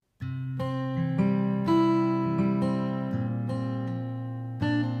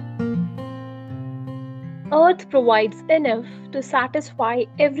Earth provides enough to satisfy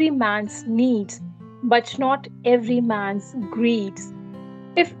every man's needs, but not every man's greeds.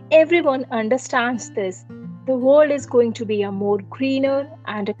 If everyone understands this, the world is going to be a more greener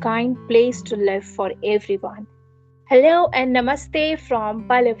and a kind place to live for everyone. Hello and namaste from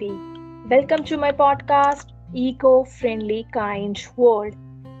Pallavi. Welcome to my podcast, Eco Friendly Kind World.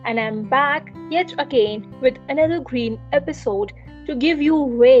 And I'm back yet again with another green episode to give you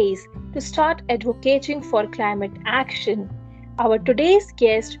ways to start advocating for climate action. Our today's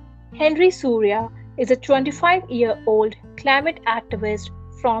guest, Hendri Surya, is a 25-year-old climate activist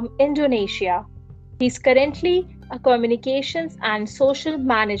from Indonesia. He's currently a communications and social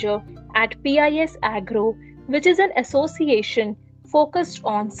manager at PISAgro, which is an association focused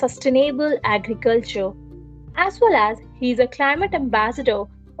on sustainable agriculture, as well as he is a climate ambassador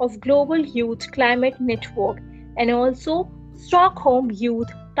of Global Youth Climate Network and also Stockholm Youth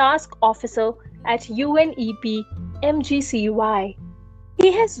Task Officer at UNEP MGCY.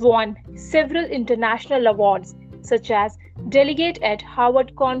 He has won several international awards such as Delegate at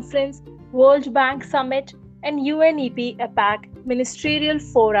Harvard Conference, World Bank Summit, and UNEP APAC Ministerial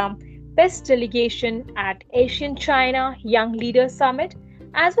Forum Best Delegation at Asian China Young Leaders Summit,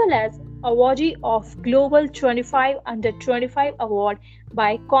 as well as awardee of Global 25 Under 25 Award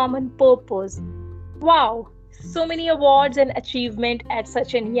by Common Purpose. Wow, so many awards and achievement at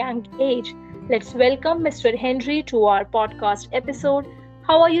such a young age. Let's welcome Mr. Hendri to our podcast episode.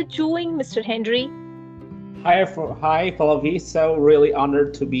 How are you doing, Mr. Hendri? Hi, Pallavi. So really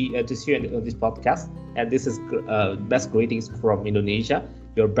honored to be to see you on this podcast. And this is best greetings from Indonesia,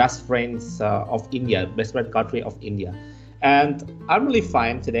 your best friends of India, best friend country of India. And I'm really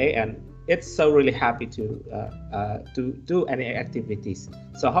fine today, and it's so really happy to do any activities.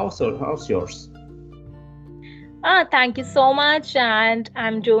 So how's yours? Thank you so much, and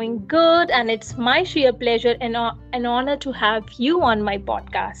I'm doing good. And it's my sheer pleasure and an honor to have you on my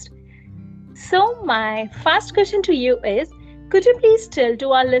podcast. So, my first question to you is, could you please tell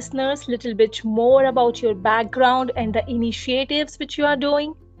to our listeners a little bit more about your background and the initiatives which you are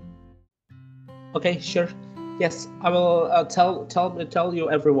doing? Okay, sure. Yes, I will tell you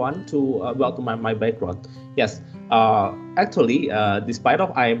everyone to about my background. Yes, despite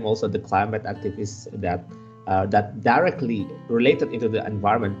of I am also the climate activist that directly related into the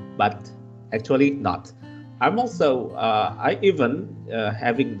environment, but actually not. I'm also I even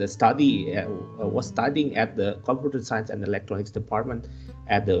having the study was studying at the computer science and electronics department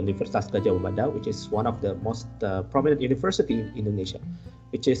at the Universitas Gadjah Mada, which is one of the most prominent university in Indonesia,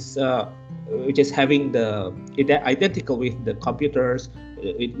 which is having the identical with the computers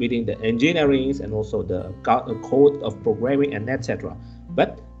within the engineering and also the code of programming and etc.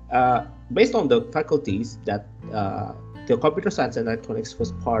 But based on the faculties that the computer science and electronics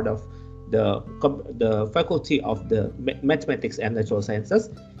was part of the faculty of the mathematics and natural sciences,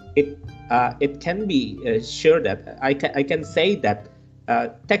 it can be sure that I can say that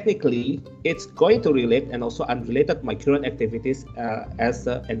technically it's going to relate and also unrelated my current activities as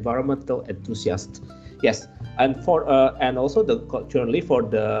an environmental enthusiast. Yes, and also currently for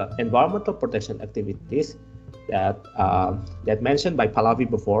the environmental protection activities that mentioned by Pallavi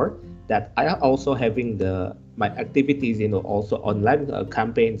before, that I am also having my activities, also online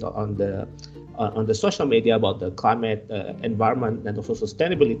campaigns on the social media about the climate, environment, and also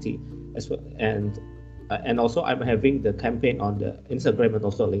sustainability as well, and also I'm having the campaign on the Instagram and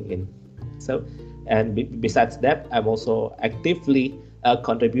also LinkedIn. So, and besides that, I'm also actively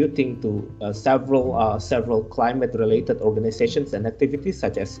contributing to several climate-related organizations and activities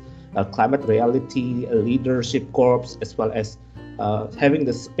such as Climate Reality Leadership Corps, as well as having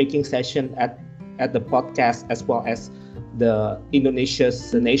the speaking session at the podcast, as well as the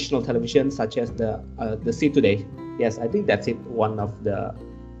Indonesia's national television, such as the See Today. Yes, I think that's it. One of the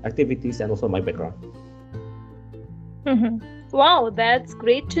activities and also my background. Wow, that's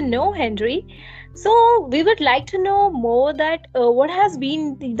great to know, Henry. So we would like to know more that what has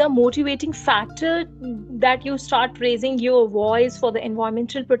been the motivating factor that you start raising your voice for the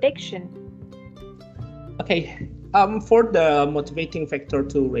environmental protection? Okay, for the motivating factor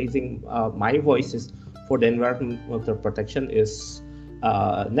to raising my voices for the environmental protection is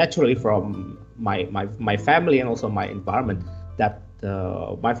naturally from my family and also my environment. That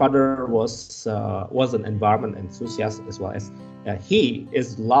my father was an environment enthusiast, as well as he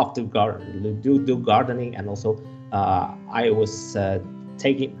is loved to do gardening, and also I was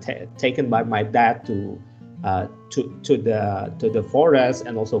taken by my dad to the forest,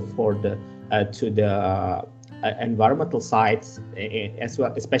 and also for the to the environmental sites as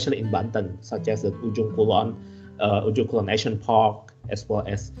well, especially in Banten, such as the Ujung Kulon National Park, as well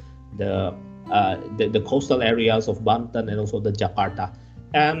as the the coastal areas of Banten and also the Jakarta.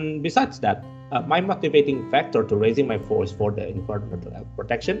 And besides that, my motivating factor to raising my voice for the environmental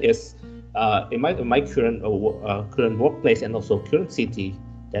protection is in my current workplace and also current city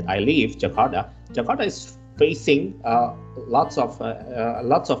that I live, Jakarta. Jakarta is facing lots of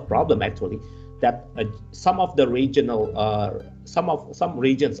problem actually. That some of the regional some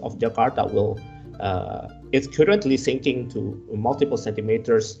regions of Jakarta will it's currently sinking to multiple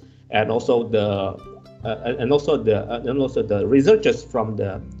centimeters, and also the researchers from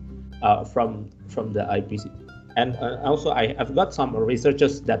the IPC, and also I've got some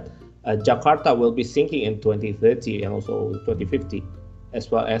researchers that Jakarta will be sinking in 2030 and also 2050,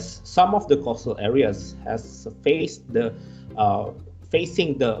 as well as some of the coastal areas has faced the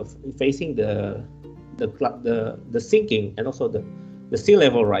facing the sinking and also the sea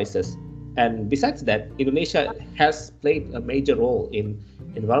level rises. And besides that, Indonesia has played a major role in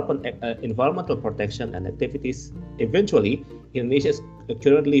environmental protection and activities. Eventually, Indonesia is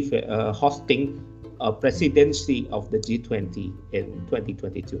currently hosting a presidency of the G20 in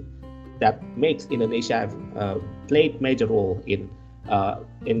 2022. That makes Indonesia played major role in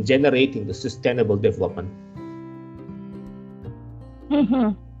generating the sustainable development.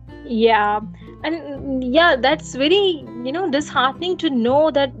 Yeah, and yeah, that's very, disheartening to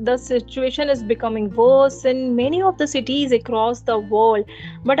know that the situation is becoming worse in many of the cities across the world.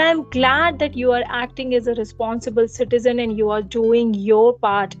 But I'm glad that you are acting as a responsible citizen and you are doing your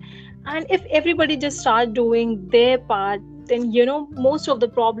part. And if everybody just start doing their part, then most of the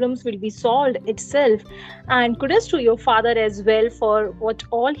problems will be solved itself. And kudos to your father as well for what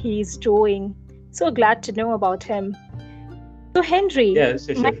all he is doing. So glad to know about him. So Henry, Yeah,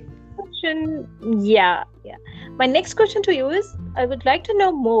 sure. question, yeah. My next question to you is I would like to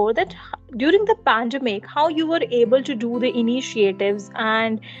know more that during the pandemic, how you were able to do the initiatives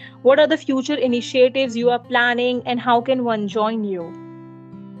and what are the future initiatives you are planning and how can one join you?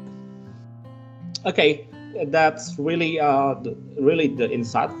 Okay, that's really really the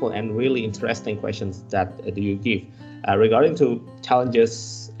insightful and really interesting questions that you give regarding to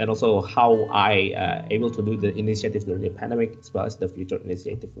challenges and also how I able to do the initiatives during the pandemic as well as the future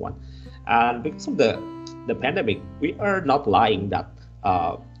initiative one. And because of the pandemic, we are not lying that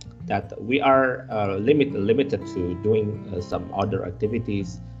that we are limited to doing some other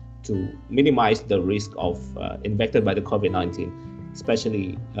activities to minimize the risk of infected by the COVID-19,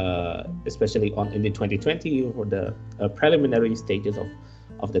 especially on in the 2020 for the preliminary stages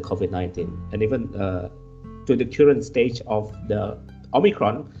of the COVID-19, and even to the current stage of the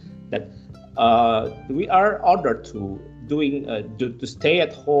Omicron, that we are ordered to doing to stay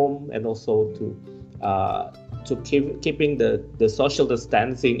at home and also to keeping the social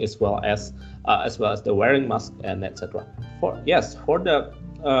distancing as well as the wearing mask and etc. For the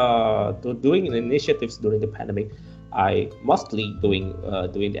doing initiatives during the pandemic, I mostly doing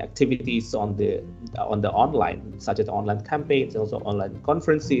the activities on the online, such as online campaigns and also online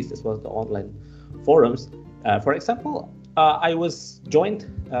conferences as well as the online forums. For example, I was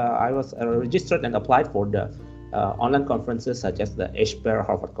registered and applied for the online conferences such as the HPAIR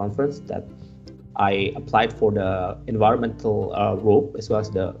Harvard conference, that I applied for the environmental group as well as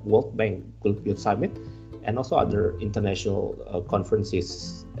the World Bank Global Summit and also other international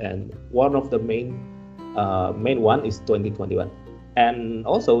conferences. And one of the main one is 2021. And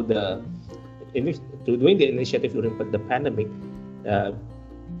also doing the initiative during the pandemic,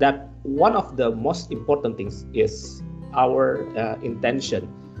 that one of the most important things is our intention,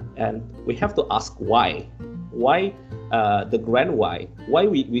 and we have to ask why the grand why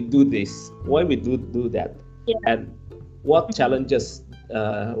we do this, why we do that, Yeah. and what challenges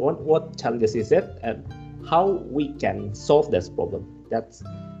is it, and how we can solve this problem. That's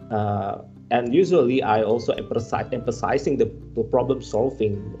and usually I also emphasizing the problem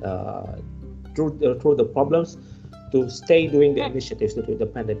solving through the problems to stay doing the initiatives during the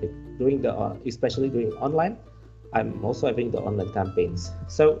pandemic, especially doing online. I'm also having the online campaigns.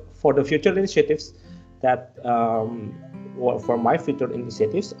 So for the future initiatives, that for my future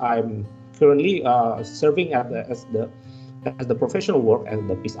initiatives, I'm currently serving as the professional work at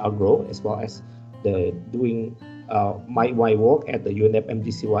the PISAgro, as well as the doing my work at the UNEP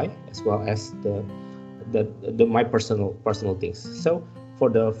MGCY, as well as the my personal things. So for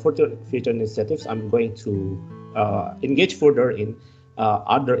the future initiatives, I'm going to engage further in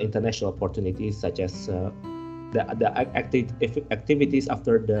other international opportunities, such as the activities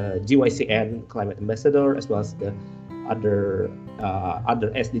after the GYCN Climate Ambassador, as well as the other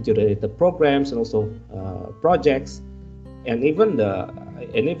SDG related programs and also projects, and even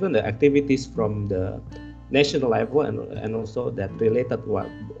the activities from the national level and also that related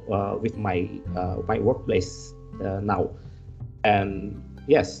with my workplace now. And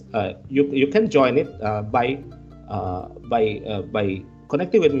yes, you can join it by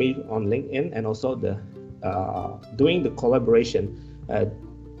connecting with me on LinkedIn, and also the doing the collaboration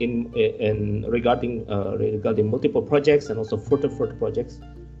in regarding multiple projects, and also further projects,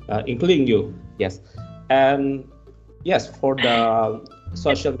 including you. Yes, and yes, for the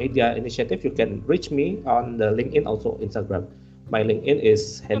social media initiative, you can reach me on the LinkedIn, also Instagram. My LinkedIn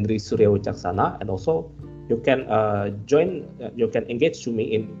is Hendri Surya, and also you can you can engage to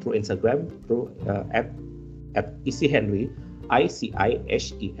me through Instagram through at ICIHendri,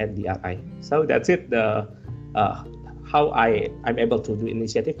 ICIHENDRI. So that's it. The how I'm able to do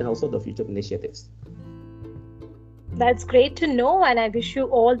initiative, and also the future initiatives. That's great to know, and I wish you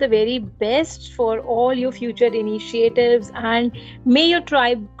all the very best for all your future initiatives, and may your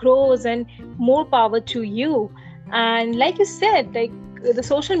tribe grows, and more power to you. And like you said, like the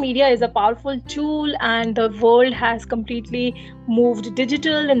social media is a powerful tool, and the world has completely moved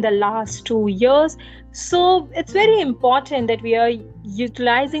digital in the last 2 years. So it's very important that we are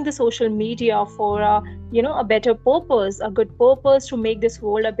utilizing the social media for a better purpose, a good purpose, to make this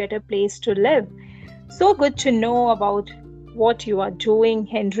world a better place to live. So good to know about what you are doing,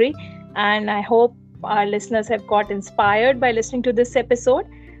 Hendri. And I hope our listeners have got inspired by listening to this episode.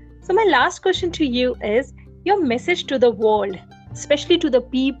 So, my last question to you is your message to the world, especially to the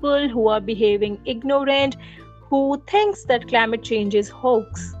people who are behaving ignorant, who thinks that climate change is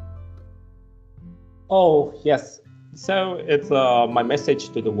hoax. Oh, yes. So it's my message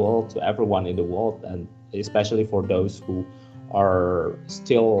to the world, to everyone in the world, and especially for those who are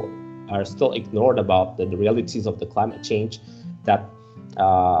still ignored about the realities of the climate change that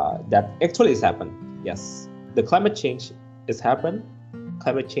actually has happened. Yes, the climate change is happened.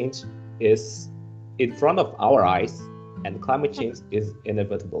 Climate change is in front of our eyes, and climate change is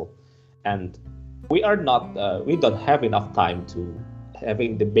inevitable. And we don't have enough time to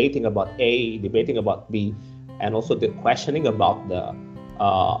debating about A, debating about B, and also the questioning about the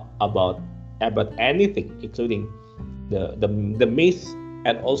about anything, including the myth,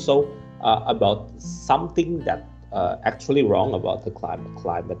 and also about something that actually wrong about the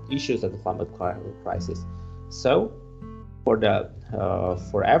climate issues and the climate crisis. So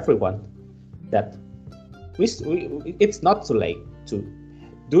for everyone, that it's not too late to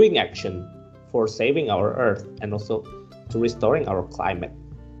doing action for saving our earth, and also to restoring our climate.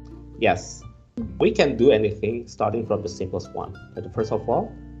 Yes, we can do anything, starting from the simplest one. But first of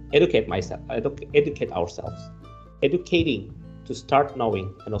all, educate ourselves, educating to start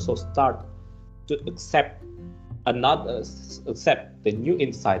knowing, and also start to accept the new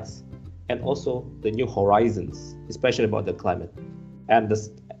insights, and also the new horizons, especially about the climate. And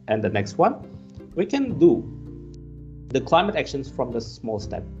the next one, we can do the climate actions from the small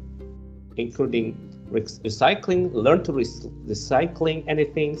step, including recycling, learn to recycling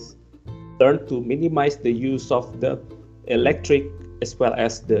anything, learn to minimize the use of the electric, as well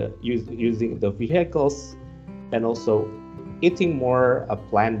as the using the vehicles, and also eating more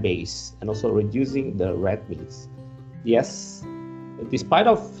plant-based, and also reducing the red meats. Yes, despite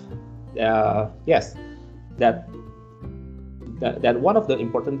of that one of the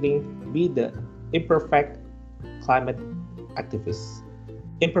important thing, be the imperfect climate activists,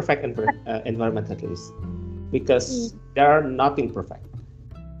 imperfect environmentalists, because there are nothing perfect,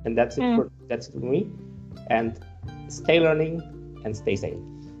 and that's it for me. And stay learning and stay safe.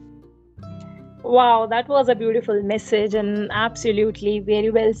 Wow, that was a beautiful message, and absolutely very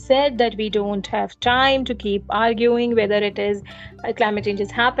well said that we don't have time to keep arguing whether it is climate change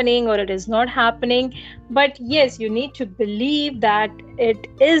is happening or it is not happening. But yes, you need to believe that it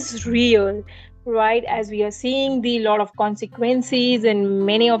is real, right? As we are seeing the lot of consequences in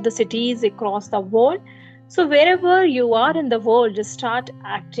many of the cities across the world. So wherever you are in the world, just start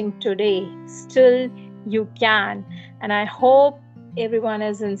acting today. Still, you can. And I hope everyone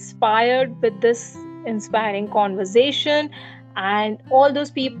is inspired with this inspiring conversation, and all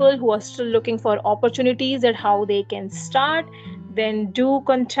those people who are still looking for opportunities at how they can start, then do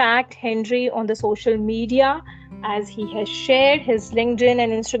contact Hendri on the social media, as he has shared his LinkedIn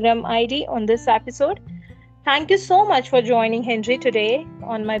and Instagram ID on this episode. Thank you so much for joining, Hendri, today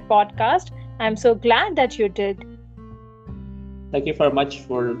on my podcast. I'm so glad that you did. Thank you very much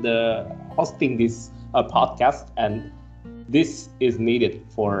for the hosting this podcast, and this is needed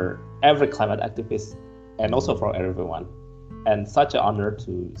for every climate activist, and also for everyone. And such an honor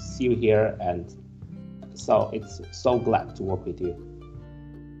to see you here, and so it's so glad to work with you.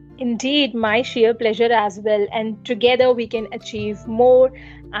 Indeed, my sheer pleasure as well. And together we can achieve more,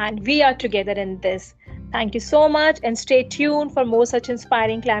 and we are together in this. Thank you so much and stay tuned for more such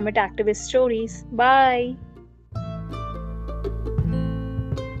inspiring climate activist stories. Bye.